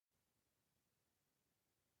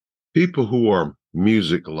People who are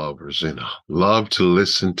music lovers and love to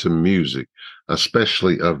listen to music,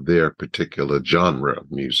 especially of their particular genre of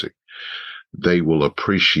music, they will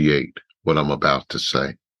appreciate what I'm about to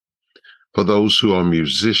say. For those who are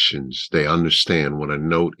musicians, they understand when a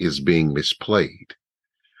note is being misplayed.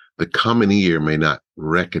 The common ear may not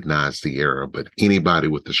recognize the error, but anybody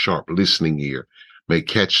with a sharp listening ear may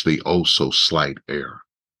catch the oh so slight error.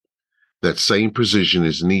 That same precision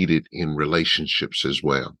is needed in relationships as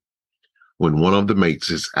well. When one of the mates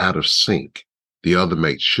is out of sync, the other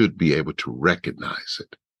mate should be able to recognize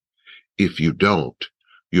it. If you don't,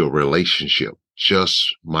 your relationship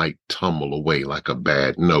just might tumble away like a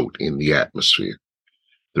bad note in the atmosphere.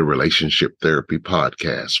 The Relationship Therapy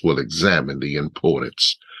Podcast will examine the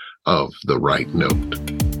importance of the right note.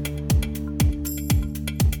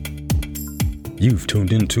 You've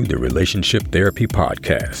tuned into the Relationship Therapy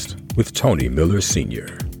Podcast with Tony Miller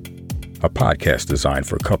Sr., a podcast designed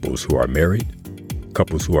for couples who are married,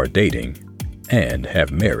 couples who are dating, and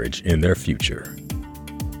have marriage in their future.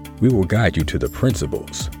 We will guide you to the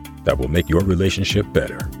principles that will make your relationship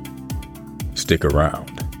better. Stick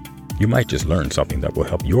around. You might just learn something that will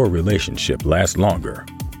help your relationship last longer,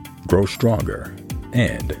 grow stronger,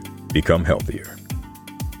 and become healthier.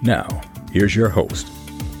 Now, here's your host,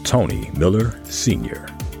 Tony Miller Sr.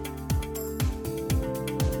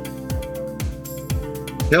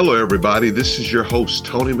 Hello, everybody. This is your host,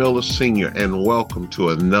 Tony Miller Sr., and welcome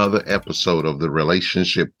to another episode of the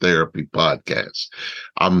Relationship Therapy Podcast.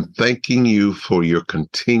 I'm thanking you for your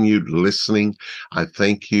continued listening. I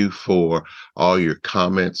thank you for all your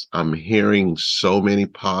comments. I'm hearing so many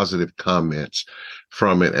positive comments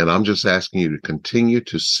from it, and I'm just asking you to continue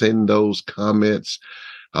to send those comments.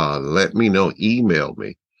 Let me know, email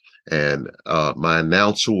me. And my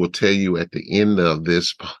announcer will tell you at the end of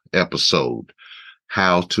this episode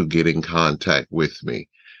how to get in contact with me.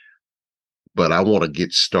 But I want to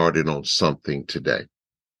get started on something today.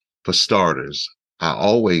 For starters, I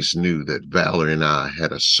always knew that Valerie and I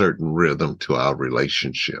had a certain rhythm to our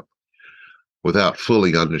relationship. Without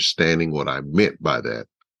fully understanding what I meant by that,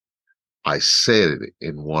 I said it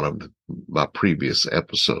in one of my previous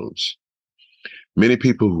episodes. Many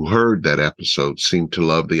people who heard that episode seemed to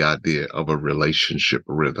love the idea of a relationship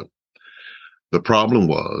rhythm. The problem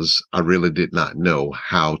was I really did not know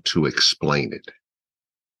how to explain it.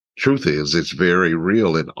 Truth is, it's very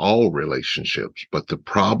real in all relationships, but the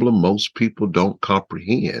problem most people don't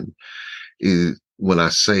comprehend is when I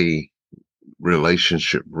say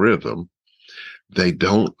relationship rhythm, they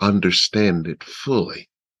don't understand it fully.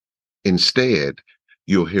 Instead,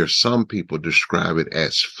 you'll hear some people describe it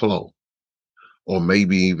as flow, or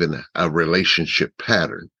maybe even a relationship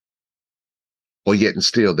pattern. Or yet and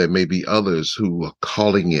still, there may be others who are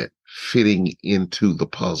calling it fitting into the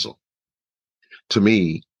puzzle. To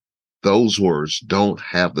me, those words don't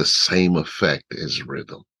have the same effect as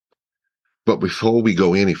rhythm. But before we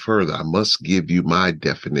go any further, I must give you my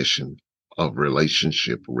definition of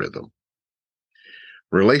relationship rhythm.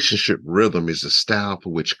 Relationship rhythm is a style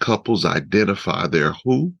for which couples identify their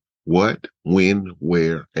who, what, when,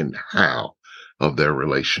 where, and how of their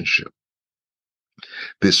relationship.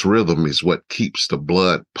 This rhythm is what keeps the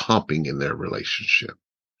blood pumping in their relationship.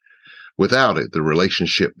 Without it, the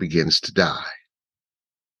relationship begins to die.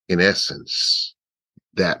 In essence,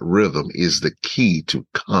 that rhythm is the key to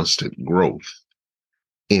constant growth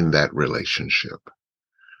in that relationship.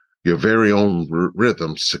 Your very own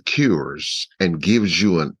rhythm secures and gives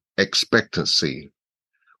you an expectancy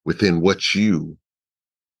within what you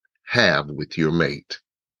have with your mate.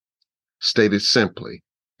 Stated simply,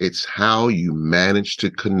 it's how you manage to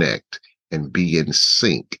connect and be in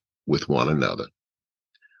sync with one another.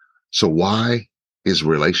 So why is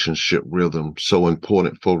relationship rhythm so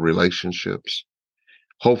important for relationships?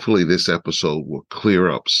 Hopefully this episode will clear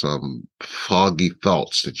up some foggy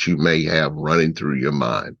thoughts that you may have running through your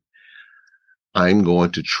mind. I'm going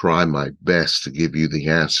to try my best to give you the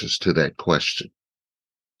answers to that question.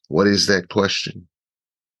 What is that question?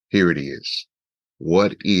 Here it is.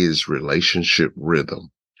 What is relationship rhythm?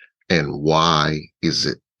 And why is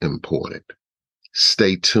it important?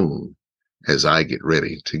 Stay tuned as I get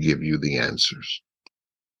ready to give you the answers.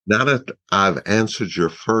 Now that I've answered your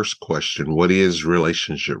first question, what is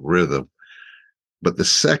relationship rhythm? But the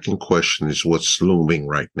second question is what's looming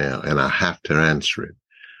right now, and I have to answer it.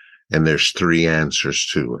 And there's three answers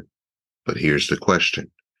to it. But here's the question.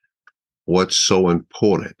 What's so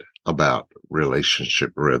important about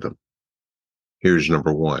relationship rhythm? Here's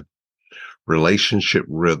number one. Relationship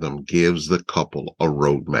rhythm gives the couple a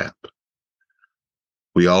roadmap.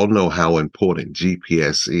 We all know how important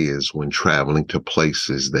GPS is when traveling to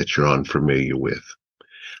places that you're unfamiliar with.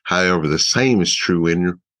 However, the same is true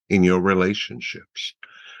in your relationships.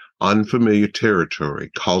 Unfamiliar territory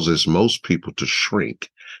causes most people to shrink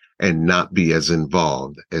and not be as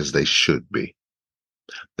involved as they should be.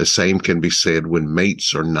 The same can be said when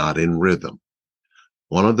mates are not in rhythm.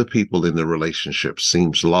 One of the people in the relationship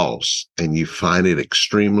seems lost, and you find it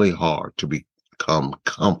extremely hard to become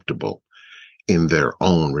comfortable in their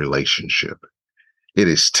own relationship. It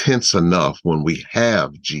is tense enough when we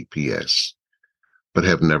have GPS, but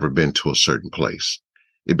have never been to a certain place.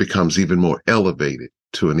 It becomes even more elevated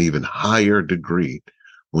to an even higher degree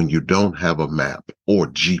when you don't have a map or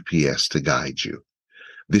GPS to guide you.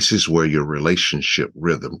 This is where your relationship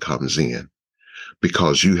rhythm comes in,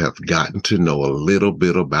 because you have gotten to know a little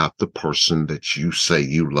bit about the person that you say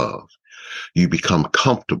you love. You become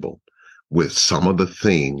comfortable with some of the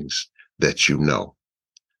things that you know.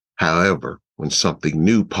 However, when something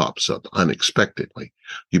new pops up unexpectedly,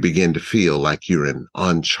 you begin to feel like you're in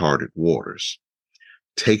uncharted waters.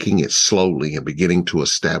 Taking it slowly and beginning to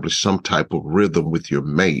establish some type of rhythm with your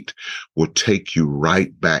mate will take you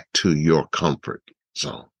right back to your comfort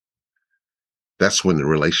zone. That's when the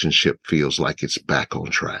relationship feels like it's back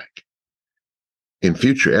on track. In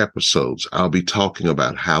future episodes, I'll be talking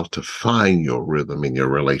about how to find your rhythm in your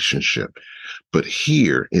relationship. But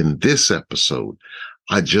here in this episode,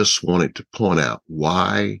 I just wanted to point out,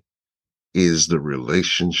 why is the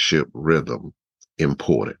relationship rhythm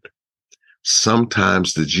important?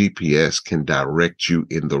 Sometimes the GPS can direct you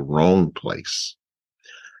in the wrong place,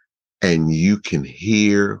 and you can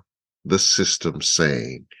hear the system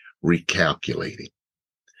saying, recalculating.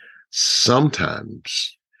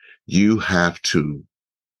 Sometimes you have to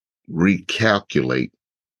recalculate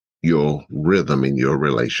your rhythm in your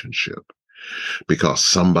relationship because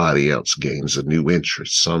somebody else gains a new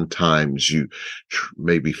interest. Sometimes you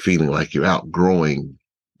may be feeling like you're outgrowing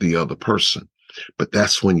the other person, but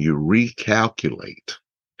that's when you recalculate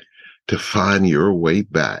to find your way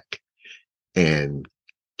back and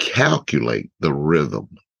calculate the rhythm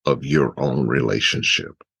of your own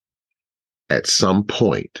relationship. At some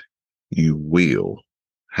point, you will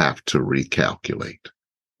have to recalculate.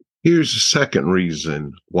 Here's the second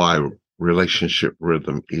reason why relationship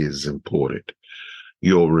rhythm is important.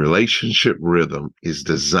 Your relationship rhythm is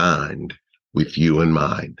designed with you in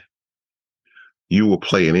mind. You will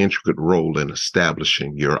play an intricate role in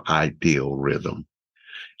establishing your ideal rhythm.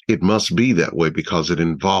 It must be that way because it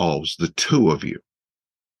involves the two of you.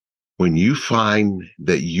 When you find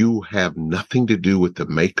that you have nothing to do with the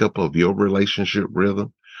makeup of your relationship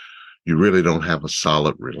rhythm, you really don't have a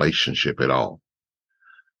solid relationship at all.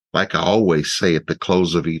 Like I always say at the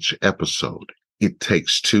close of each episode, it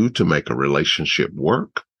takes two to make a relationship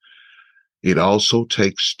work. It also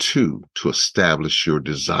takes two to establish your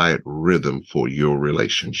desired rhythm for your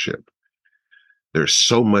relationship. There's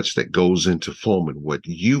so much that goes into forming what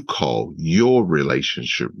you call your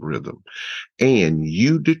relationship rhythm, and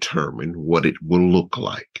you determine what it will look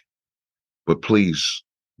like. But please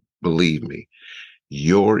believe me,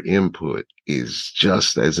 your input is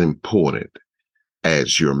just as important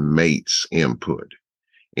as your mate's input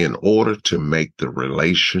in order to make the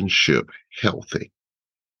relationship healthy.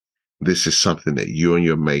 This is something that you and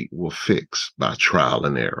your mate will fix by trial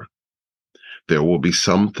and error. There will be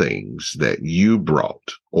some things that you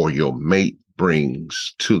brought or your mate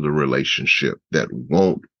brings to the relationship that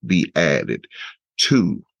won't be added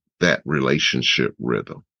to that relationship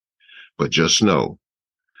rhythm. But just know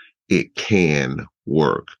it can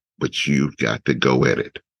work, but you've got to go at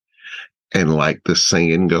it. And like the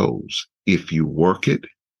saying goes, if you work it,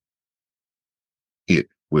 it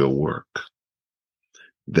will work.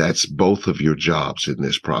 That's both of your jobs in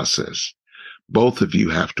this process. Both of you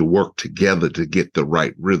have to work together to get the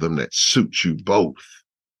right rhythm that suits you both,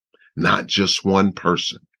 not just one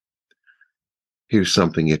person. Here's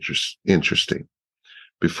something interesting.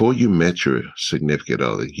 Before you met your significant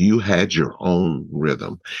other, you had your own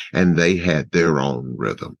rhythm and they had their own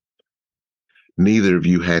rhythm. Neither of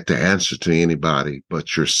you had to answer to anybody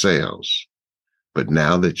but yourselves. But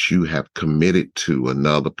now that you have committed to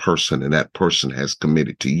another person and that person has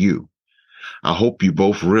committed to you, I hope you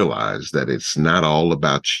both realize that it's not all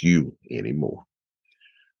about you anymore.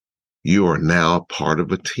 You are now part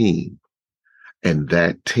of a team, and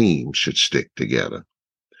that team should stick together.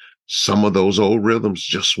 Some of those old rhythms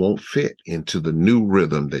just won't fit into the new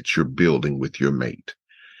rhythm that you're building with your mate.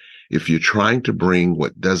 If you're trying to bring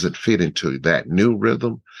what doesn't fit into that new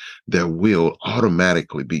rhythm, there will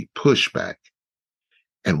automatically be pushback.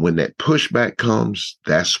 And when that pushback comes,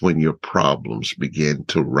 that's when your problems begin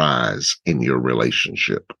to rise in your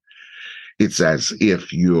relationship. It's as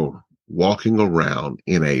if you're walking around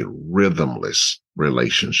in a rhythmless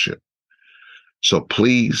relationship. So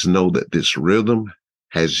please know that this rhythm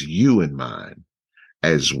has you in mind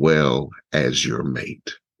as well as your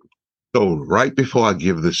mate. So right before I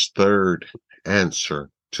give this third answer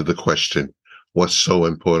to the question, what's so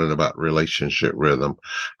important about relationship rhythm,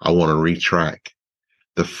 I want to retract.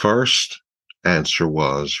 The first answer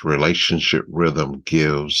was relationship rhythm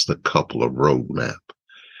gives the couple a roadmap.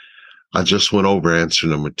 I just went over answer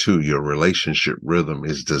number 2. Your relationship rhythm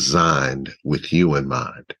is designed with you in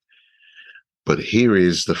mind. But here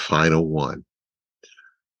is the final one.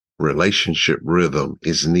 Relationship rhythm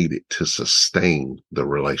is needed to sustain the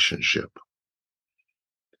relationship.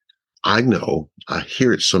 I know, I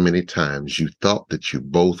hear it so many times, you thought that you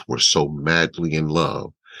both were so madly in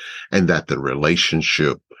love and that the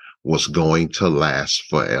relationship was going to last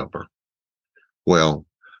forever. Well,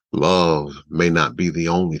 love may not be the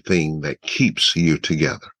only thing that keeps you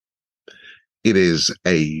together. It is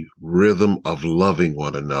a rhythm of loving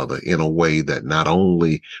one another in a way that not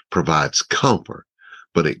only provides comfort,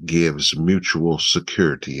 but it gives mutual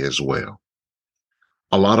security as well.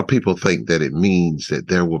 A lot of people think that it means that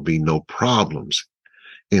there will be no problems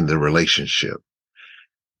in the relationship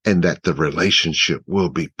and that the relationship will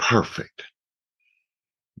be perfect.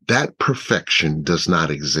 That perfection does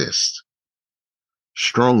not exist.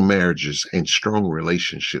 Strong marriages and strong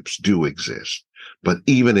relationships do exist, but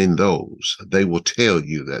even in those, they will tell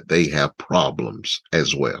you that they have problems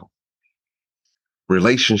as well.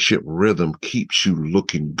 Relationship rhythm keeps you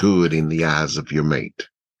looking good in the eyes of your mate,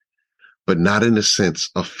 but not in the sense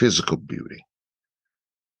of physical beauty,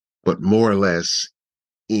 but more or less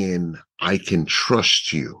in I can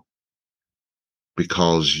trust you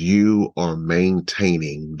because you are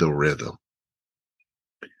maintaining the rhythm.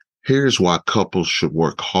 Here's why couples should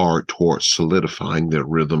work hard towards solidifying their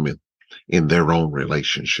rhythm in their own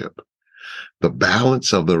relationship. The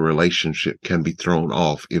balance of the relationship can be thrown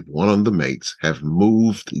off if one of the mates have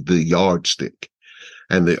moved the yardstick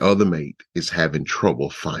and the other mate is having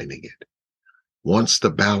trouble finding it. Once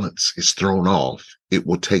the balance is thrown off, it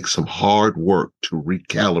will take some hard work to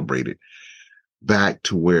recalibrate it back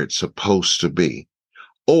to where it's supposed to be.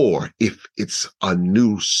 Or if it's a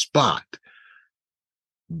new spot,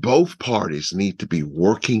 both parties need to be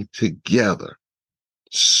working together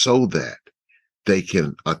so that they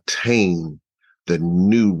can attain the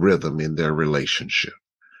new rhythm in their relationship.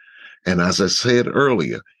 And as I said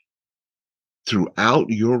earlier, throughout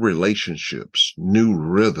your relationships, new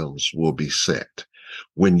rhythms will be set.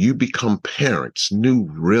 When you become parents, new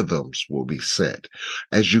rhythms will be set.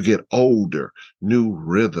 As you get older, new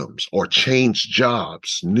rhythms, or change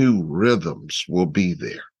jobs, new rhythms will be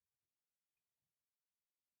there.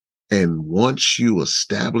 And once you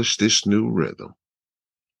establish this new rhythm,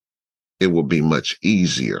 it will be much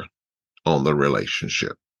easier on the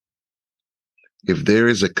relationship. If there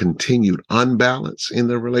is a continued unbalance in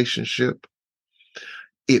the relationship,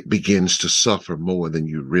 it begins to suffer more than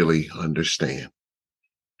you really understand.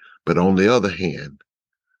 But on the other hand,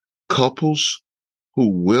 couples who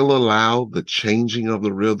will allow the changing of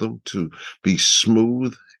the rhythm to be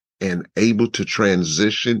smooth and able to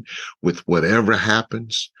transition with whatever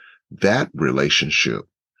happens, that relationship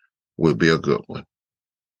will be a good one.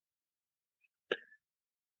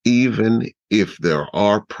 Even if there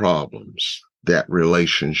are problems, that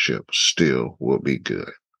relationship still will be good.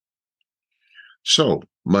 So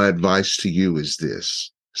my advice to you is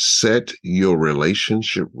this: set your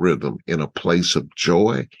relationship rhythm in a place of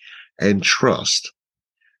joy and trust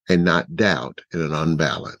and not doubt and an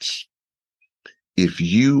unbalance. If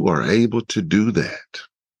you are able to do that,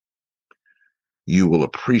 you will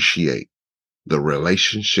appreciate the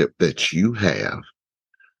relationship that you have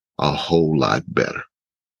a whole lot better.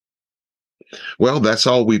 Well, that's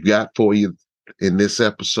all we've got for you in this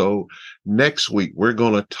episode. Next week, we're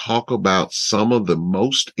going to talk about some of the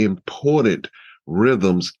most important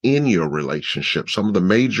rhythms in your relationship, some of the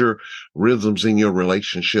major rhythms in your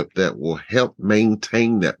relationship that will help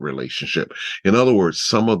maintain that relationship. In other words,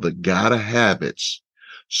 some of the gotta habits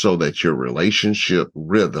so that your relationship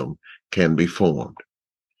rhythm can be formed.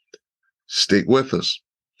 Stick with us.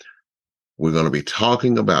 We're going to be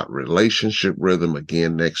talking about relationship rhythm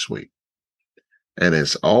again next week. And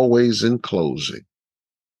as always, in closing,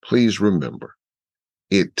 please remember,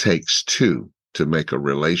 it takes two to make a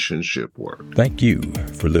relationship work. Thank you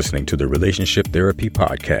for listening to the Relationship Therapy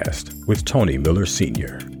Podcast with Tony Miller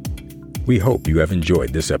Sr. We hope you have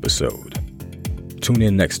enjoyed this episode. Tune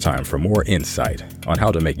in next time for more insight on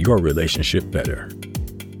how to make your relationship better.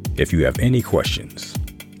 If you have any questions,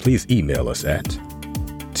 please email us at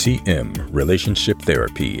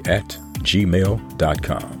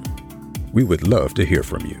tmrelationshiptherapy@gmail.com. We would love to hear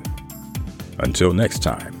from you. Until next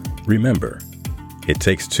time, remember, it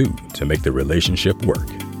takes two to make the relationship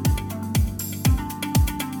work.